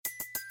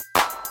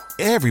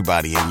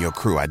Everybody in your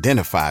crew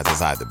identifies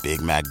as either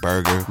Big Mac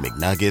Burger,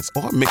 McNuggets,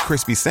 or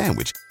McCrispy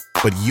Sandwich.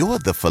 But you're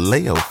the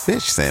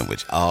Filet-O-Fish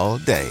Sandwich all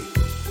day.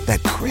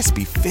 That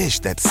crispy fish,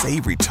 that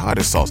savory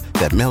tartar sauce,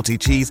 that melty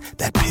cheese,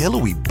 that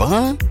pillowy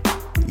bun.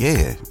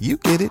 Yeah, you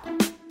get it.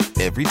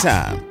 Every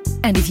time.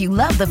 And if you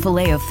love the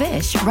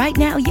Filet-O-Fish, right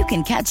now you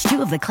can catch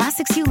two of the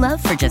classics you love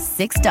for just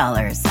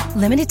 $6.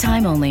 Limited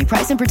time only.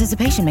 Price and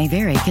participation may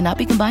vary. Cannot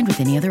be combined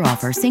with any other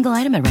offer. Single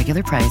item at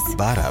regular price.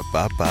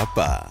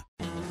 Ba-da-ba-ba-ba.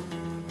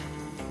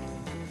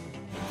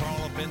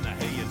 Crawl up in the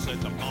hay and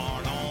set the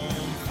barn on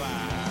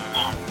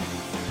fire.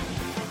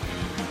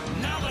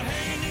 Now the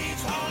hay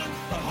needs hauling,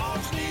 the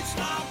hogs need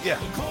stop. Yeah.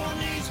 The corn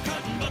needs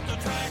cutting, but the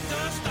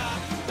tractor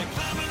stop. They're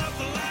climbing up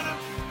the ladder,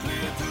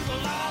 clear to the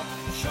loft,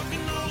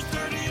 shucking those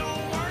dirty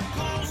old work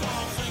clothes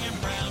off, singing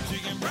brown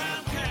chicken,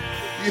 brown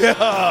cow.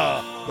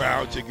 Yeah,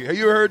 brown chicken. Have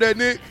you ever heard that,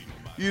 Nick?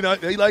 You know,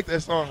 they like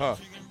that song, huh?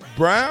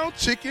 Brown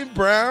chicken,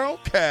 brown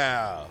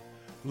cow.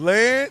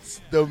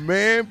 Lance, the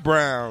man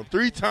Brown,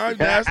 3-time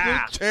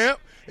national champ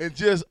and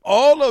just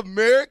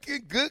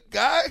all-American good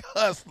guy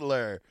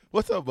hustler.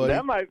 What's up, buddy?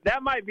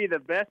 That might be the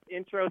best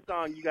intro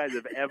song you guys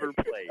have ever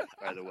played,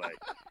 by the way.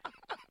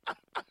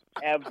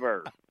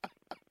 Ever.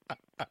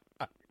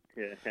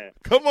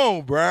 Come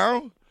on,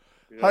 Brown.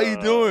 How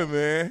you doing,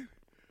 man?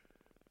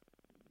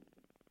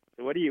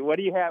 What do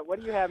you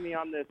have me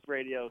on this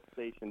radio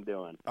station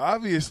doing?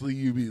 Obviously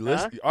you be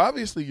listening.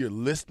 Obviously you're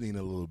listening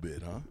a little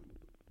bit, huh?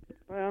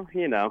 Well,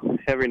 you know,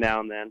 every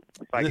now and then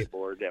if I get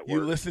bored at work. You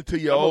listen to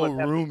your old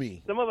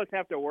roomie. Some of us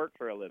have to work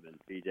for a living,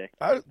 CJ.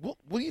 What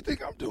do you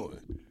think I'm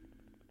doing?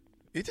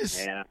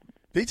 You're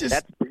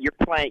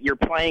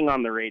playing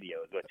on the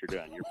radio is what you're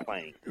doing. You're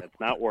playing. That's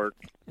not work.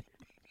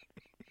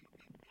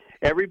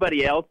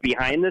 Everybody else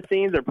behind the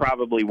scenes are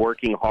probably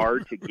working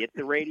hard to get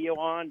the radio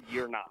on.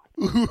 You're not.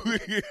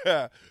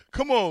 Yeah.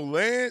 Come on,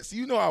 Lance.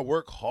 You know I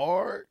work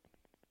hard.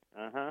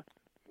 Uh-huh.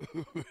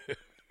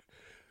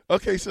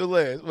 Okay, so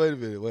Lance, wait a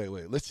minute.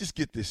 Wait. Let's just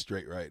get this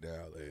straight right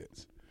now,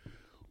 Lance.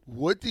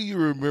 What do you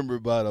remember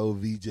about old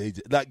VJ?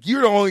 Like,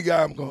 you're the only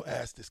guy I'm going to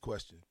ask this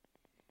question.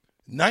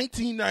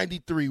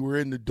 1993, we're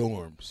in the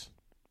dorms.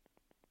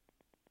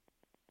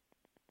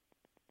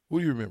 What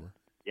do you remember?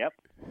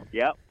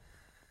 Yep.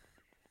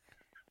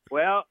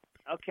 Well,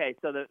 okay,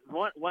 so the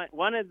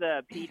one of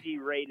the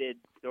PG-rated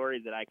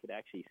stories that I could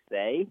actually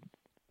say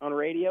on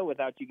radio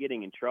without you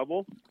getting in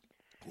trouble.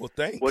 Well,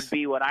 thanks. Would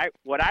be what I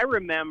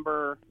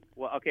remember.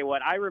 Well, okay,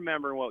 what I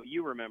remember and what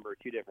you remember are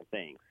two different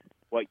things.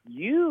 What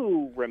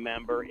you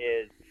remember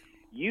is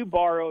you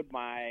borrowed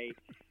my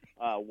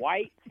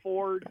white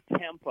Ford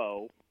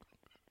Tempo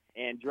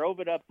and drove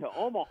it up to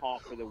Omaha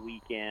for the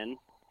weekend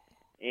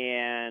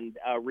and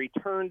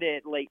returned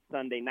it late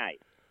Sunday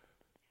night.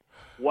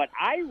 What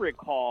I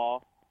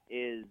recall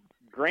is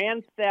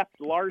grand theft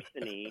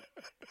larceny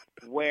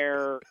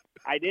where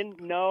I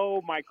didn't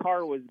know my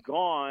car was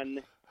gone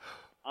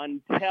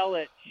until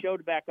it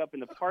showed back up in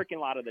the parking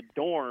lot of the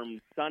dorm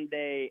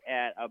Sunday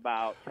at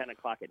about 10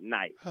 o'clock at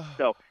night.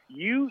 So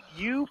you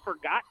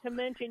forgot to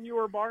mention you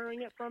were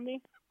borrowing it from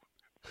me.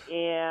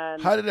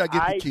 And how did I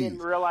get the keys? Didn't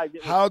realize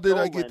it was how did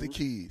stolen. I get the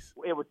keys?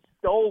 It was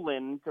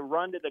stolen to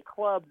run to the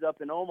clubs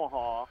up in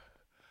Omaha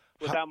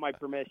without my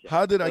permission.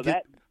 How did I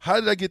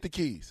get the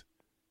keys?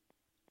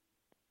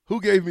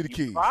 Who gave me the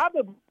keys?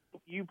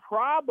 You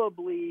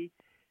probably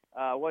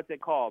what's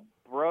it called?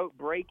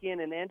 Break in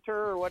and enter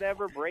or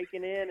whatever,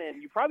 breaking in,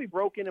 and you probably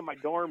broke into my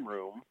dorm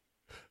room.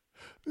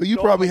 You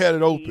probably had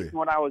it open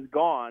when I was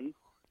gone,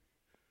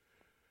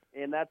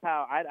 and that's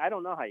how I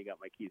don't know how you got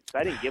my keys.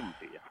 I didn't give them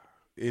to you.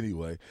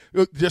 Anyway,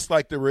 just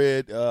like the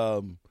red,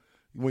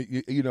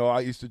 when you know,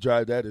 I used to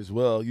drive that as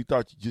well. You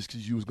thought just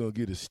because you was gonna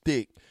get a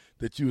stick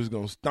that you was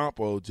gonna stomp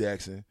old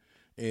Jackson,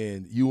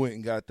 and you went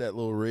and got that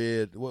little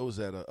red. What was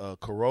that? A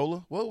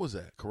Corolla? What was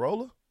that?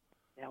 Corolla?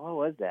 Yeah, what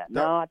was that?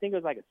 No, I think it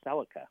was like a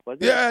Celica. Was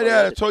it?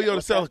 Yeah, a Toyota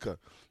Celica.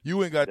 You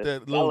went and got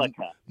that little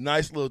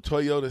nice little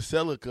Toyota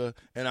Celica,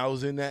 and I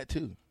was in that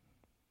too.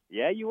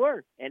 Yeah, you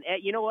were. And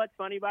you know what's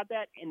funny about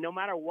that? And no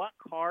matter what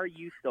car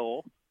you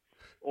stole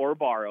or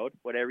borrowed,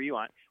 whatever you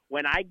want,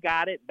 when I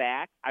got it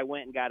back, I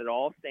went and got it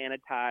all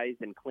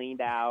sanitized and cleaned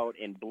out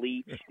and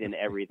bleached and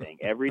everything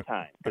every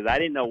time because I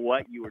didn't know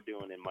what you were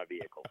doing in my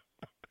vehicle.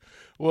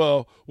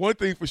 Well, one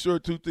thing for sure,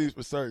 two things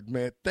for certain,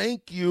 man.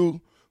 Thank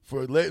you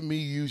for letting me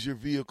use your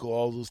vehicle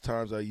all those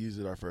times I used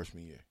it our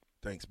freshman year.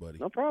 Thanks, buddy.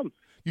 No problem.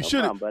 You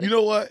should have. You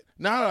know what?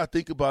 Now that I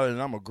think about it,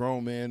 and I'm a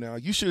grown man now,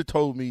 you should have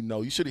told me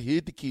no. You should have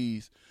hid the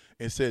keys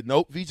and said,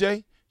 "Nope,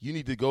 VJ, you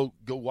need to go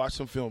watch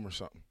some film or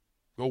something.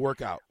 Go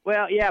work out."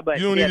 Well, yeah, but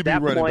you don't need to be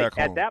running back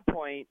home. At that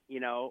point, you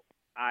know,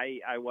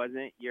 I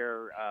wasn't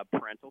your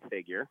parental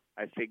figure.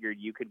 I figured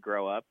you could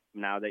grow up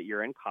now that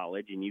you're in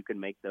college and you can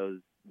make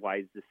those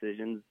wise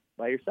decisions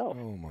by yourself.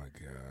 Oh my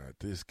God,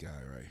 this guy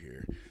right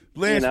here,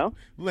 Lance.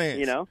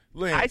 Lance.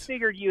 I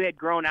figured you had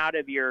grown out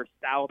of your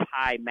South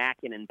High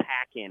macking and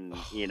packing,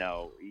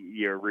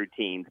 your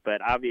routines, but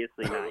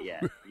obviously not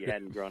yet. You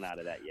hadn't grown out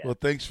of that yet. Well,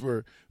 thanks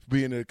for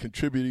being a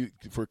contributing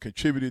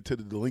to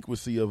the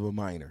delinquency of a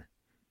minor.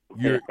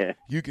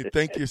 You can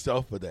thank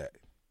yourself for that.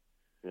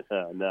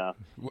 No,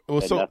 Well,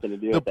 had so nothing to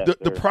do with that, the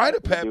sir. pride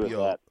of Nothing to do with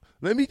Papio. that.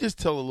 Let me just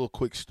tell a little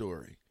quick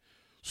story.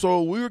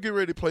 So we were getting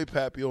ready to play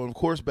Papio, and of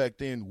course back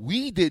then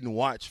we didn't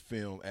watch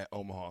film at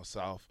Omaha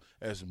South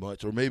as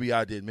much, or maybe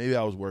I did. Maybe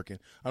I was working.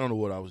 I don't know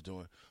what I was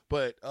doing,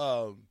 but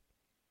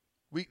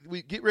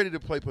we get ready to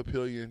play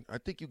Papillion. I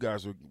think you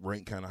guys were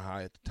ranked kind of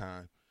high at the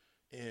time,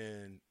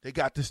 and they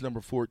got this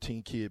number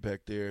 14 kid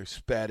back there,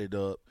 spatted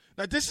up.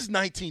 Now this is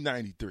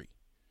 1993.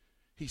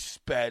 He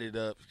spatted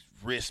up,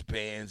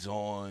 wristbands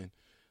on,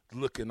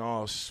 looking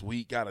all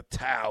sweet, got a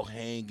towel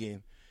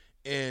hanging,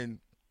 and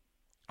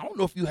I don't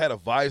know if you had a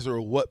visor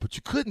or what, but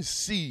you couldn't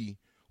see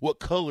what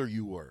color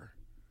you were.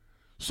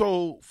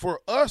 So for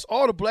us,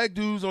 all the black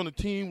dudes on the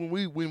team,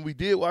 when we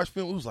did watch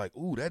film, it was like,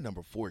 ooh, that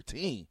number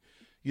 14,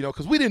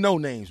 because we didn't know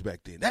names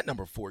back then. That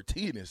number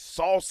 14 is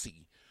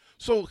saucy.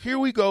 So here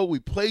we go. We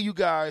play you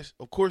guys.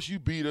 Of course, you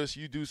beat us.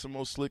 You do some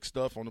more slick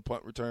stuff on the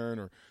punt return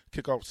or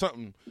kickoff,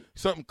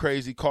 something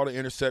crazy. Caught an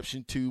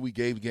interception too. We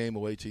gave the game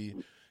away to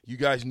you. You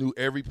guys knew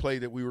every play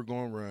that we were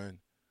going to run.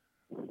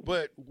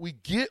 But we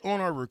get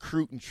on our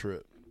recruiting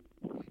trip,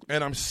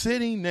 and I'm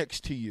sitting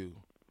next to you,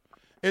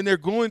 and they're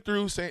going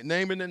through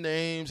naming the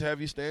names,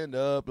 have you stand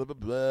up, blah, blah,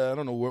 blah. I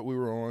don't know what we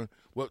were on,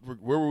 where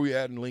were we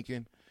at in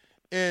Lincoln.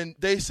 And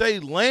they say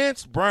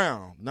Lance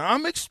Brown. Now,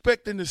 I'm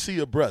expecting to see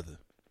a brother.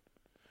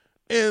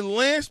 And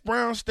Lance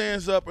Brown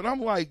stands up, and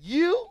I'm like,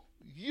 you're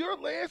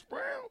Lance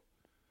Brown?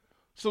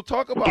 So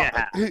talk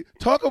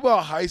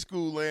about high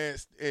school,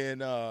 Lance,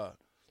 and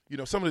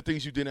some of the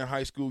things you did in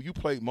high school. You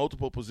played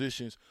multiple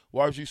positions.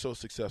 Why was you so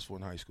successful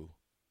in high school?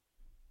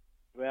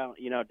 Well,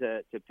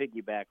 to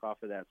piggyback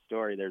off of that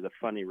story, there's a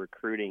funny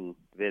recruiting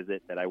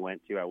visit that I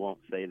went to. I won't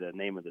say the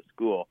name of the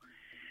school,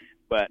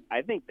 but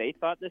I think they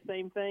thought the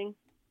same thing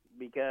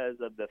because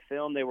of the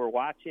film they were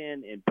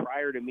watching. And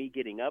prior to me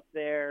getting up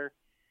there,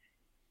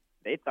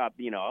 they thought,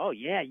 oh,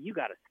 yeah, you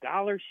got a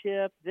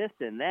scholarship, this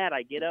and that.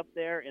 I get up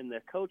there, and the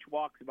coach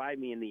walks by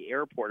me in the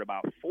airport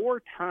about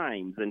 4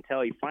 times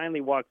until he finally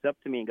walks up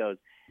to me and goes,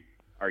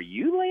 "Are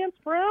you Lance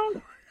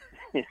Brown?"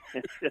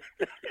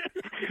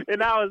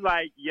 And I was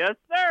like, "Yes,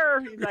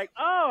 sir." He's like,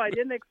 "Oh, I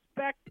didn't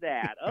expect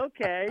that."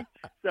 Okay.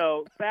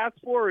 So fast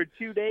forward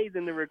 2 days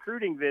in the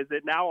recruiting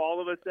visit. Now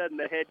all of a sudden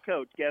the head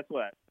coach, guess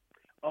what?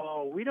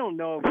 "Oh, we don't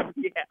know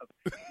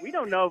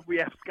if we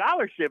have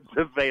scholarships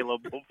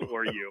available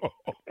for you."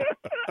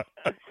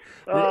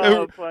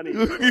 Oh, funny.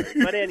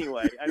 But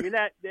anyway, I mean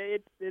that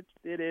it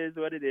is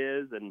what it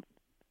is. And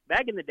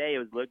back in the day, it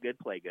was look good,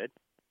 play good.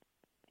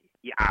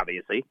 Yeah,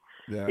 obviously.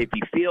 Yeah. If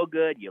you feel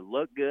good, you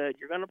look good,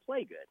 you're going to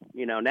play good.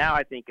 Now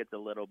I think it's a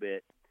little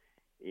bit,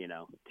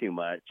 too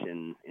much,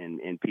 and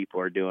people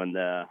are doing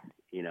the,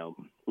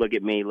 look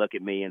at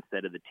me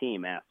instead of the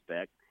team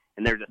aspect.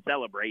 And there's a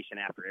celebration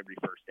after every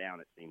first down,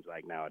 it seems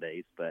like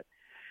nowadays. But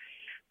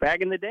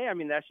back in the day, I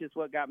mean, that's just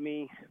what got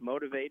me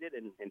motivated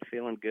and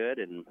feeling good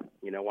and,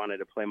 wanted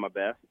to play my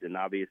best. And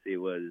obviously it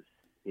was,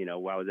 I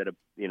was at a,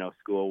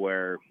 school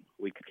where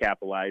we could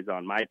capitalize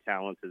on my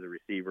talents as a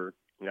receiver.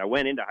 I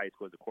went into high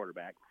school as a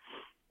quarterback.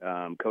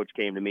 Coach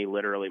came to me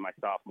literally my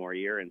sophomore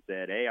year and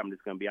said, "Hey, I'm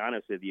just going to be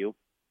honest with you.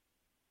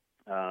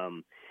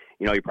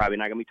 You're probably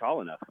not going to be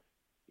tall enough.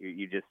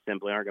 You just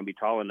simply aren't going to be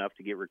tall enough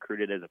to get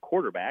recruited as a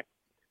quarterback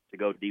to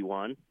go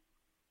D1."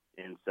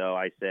 And so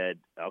I said,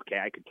 okay,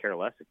 I could care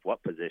less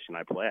what position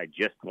I play. I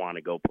just want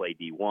to go play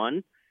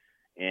D1.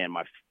 And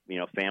my,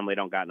 family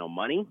don't got no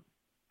money.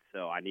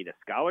 So I need a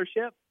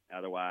scholarship.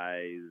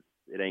 Otherwise,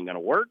 it ain't going to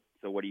work.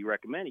 So what do you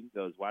recommend? He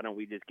goes, "Why don't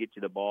we just get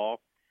you the ball,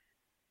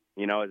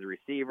 as a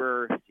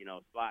receiver,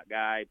 slot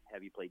guy,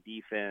 have you play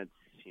defense,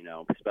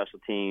 special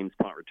teams,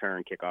 punt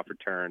return, kickoff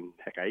return."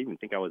 Heck, I even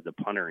think I was the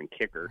punter and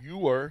kicker. You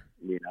were.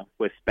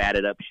 With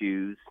spatted up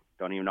shoes.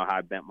 Don't even know how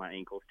I bent my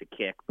ankles to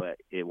kick, but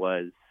it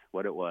was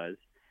what it was.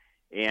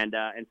 And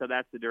so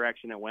that's the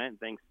direction it went.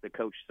 Thanks to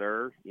Coach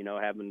Sir,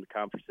 having the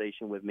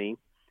conversation with me.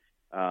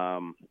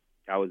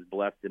 I was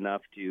blessed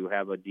enough to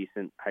have a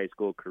decent high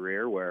school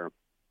career where,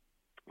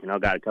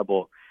 got a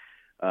couple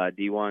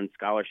D1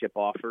 scholarship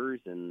offers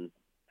and,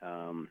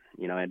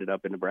 ended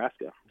up in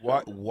Nebraska.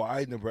 So.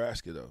 Why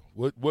Nebraska, though?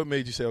 What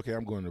made you say, okay,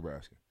 I'm going to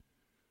Nebraska?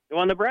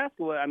 Well,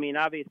 Nebraska, I mean,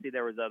 obviously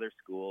there was other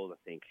schools. I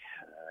think,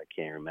 I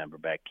can't remember,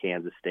 back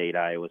Kansas State,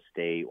 Iowa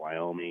State,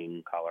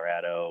 Wyoming,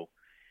 Colorado.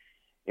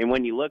 And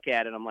when you look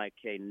at it, I'm like,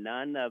 okay,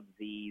 none of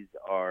these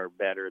are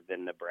better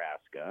than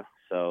Nebraska.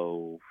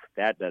 So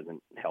that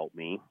doesn't help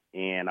me.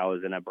 And I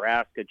was a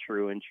Nebraska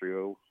true and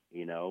true,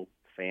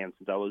 fan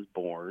since I was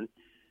born.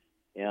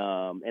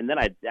 And then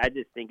I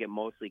just think it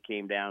mostly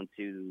came down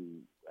to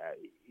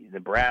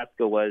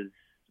Nebraska was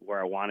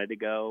where I wanted to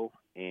go.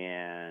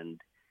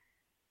 And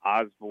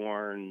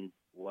Osborne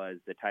was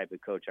the type of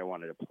coach I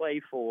wanted to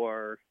play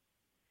for.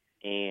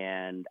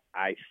 And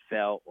I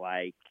felt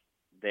like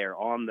they're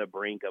on the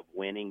brink of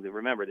winning.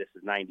 Remember, this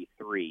is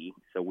 93,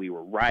 so we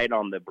were right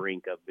on the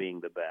brink of being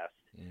the best.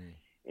 Mm.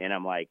 And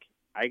I'm like,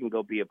 I can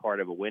go be a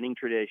part of a winning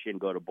tradition,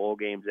 go to bowl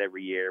games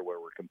every year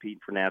where we're competing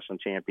for national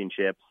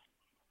championships,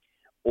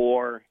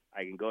 or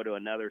I can go to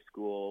another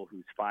school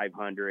who's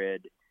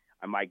 500.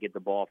 I might get the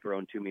ball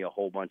thrown to me a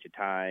whole bunch of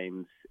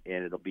times,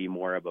 and it'll be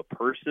more of a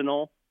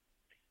personal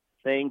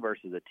thing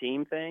versus a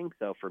team thing.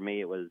 So for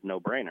me, it was no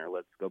brainer.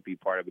 Let's go be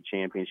part of a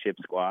championship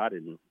squad,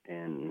 and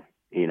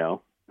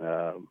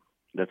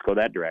let's go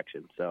that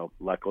direction. So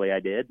luckily I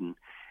did, and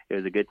it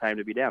was a good time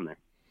to be down there.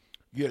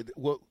 Yeah,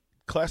 well,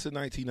 class of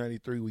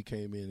 1993 we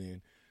came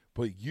in,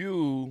 but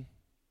you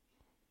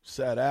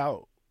sat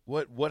out.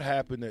 What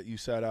happened that you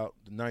sat out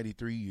the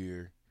 93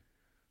 year,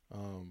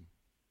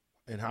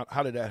 and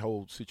how did that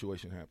whole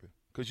situation happen?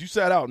 Because you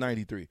sat out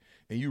 93,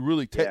 and you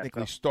really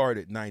technically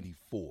started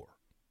 94.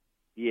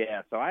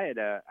 Yeah, so I had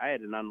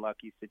an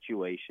unlucky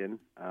situation.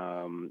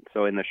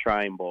 So in the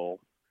Shrine Bowl,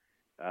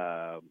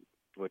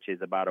 which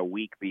is about a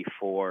week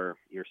before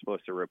you're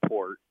supposed to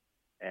report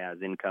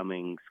as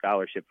incoming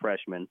scholarship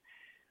freshman,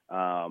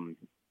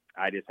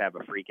 I just have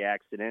a freak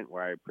accident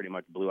where I pretty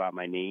much blew out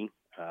my knee,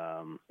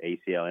 ACL,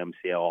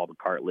 MCL, all the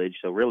cartilage.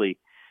 So really,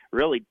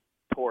 really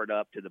tore it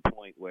up to the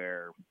point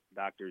where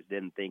doctors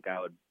didn't think I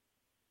would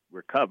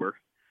recover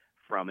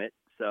from it.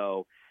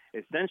 So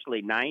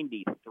essentially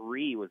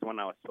 93 was when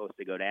I was supposed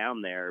to go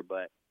down there.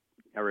 But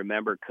I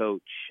remember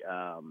Coach,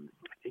 I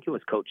think it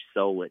was Coach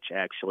Solich,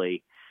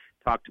 actually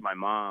talked to my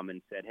mom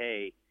and said,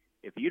 hey,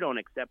 if you don't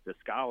accept the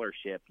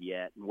scholarship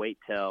yet and wait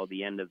till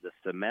the end of the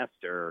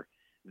semester,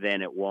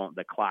 then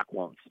the clock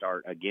won't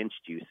start against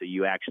you. So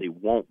you actually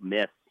won't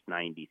miss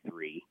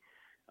 93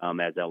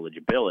 as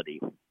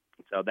eligibility.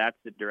 So that's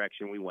the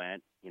direction we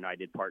went. I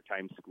did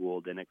part-time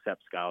school, didn't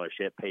accept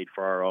scholarship, paid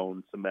for our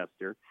own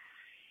semester.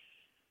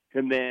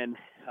 And then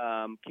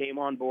came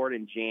on board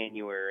in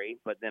January,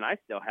 but then I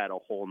still had a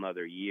whole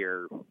nother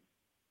year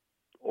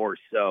or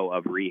so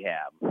of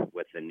rehab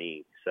with the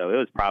knee. So it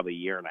was probably a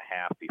year and a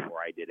half before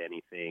I did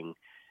anything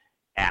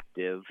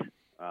active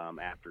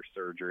after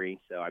surgery.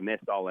 So I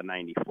missed all of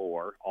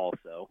 94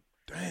 also.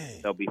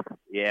 Dang. So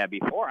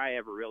before I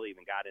ever really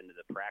even got into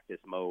the practice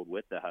mode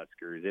with the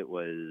Huskers, it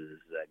was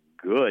a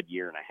good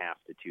year and a half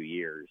to 2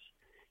 years.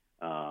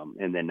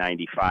 And then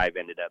 95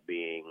 ended up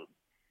being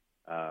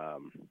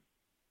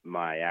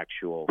my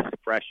actual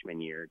freshman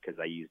year because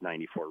I used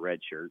 94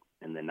 redshirt,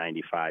 and then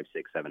 95,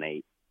 6, 7,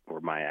 8 were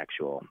my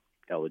actual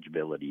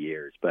eligibility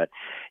years. But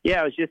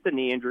yeah, it was just a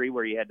knee injury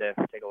where you had to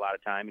take a lot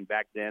of time. And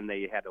back then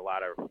they had a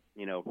lot of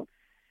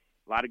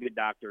good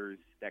doctors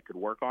that could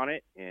work on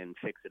it and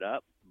fix it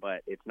up.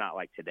 But it's not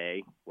like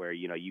today where,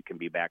 you can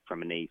be back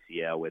from an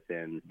ACL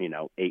within,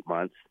 8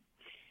 months.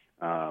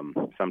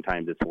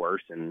 Sometimes it's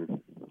worse.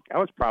 And I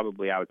was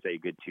probably, I would say, a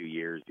good 2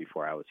 years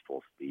before I was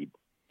full speed.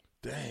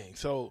 Dang.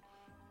 So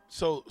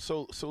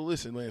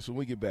listen, Lance, when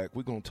we get back,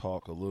 we're going to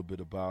talk a little bit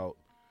about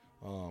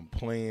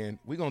playing.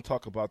 We're going to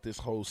talk about this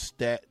whole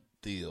stat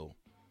deal,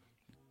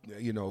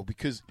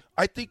 because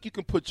I think you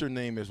can put your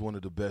name as one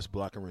of the best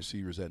blocking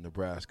receivers at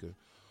Nebraska,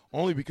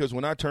 only because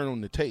when I turn on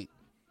the tape,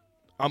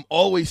 I'm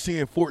always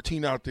seeing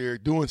 14 out there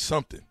doing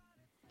something,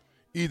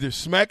 either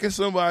smacking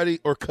somebody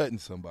or cutting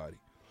somebody.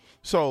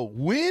 So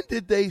when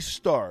did they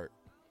start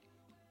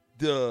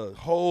the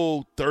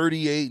whole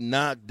 38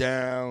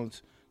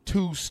 knockdowns,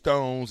 2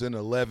 stones, and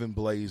 11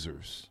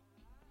 blazers?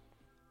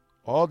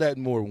 All that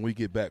and more when we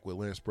get back with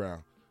Lance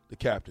Brown, the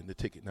captain, the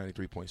ticket,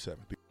 93.7.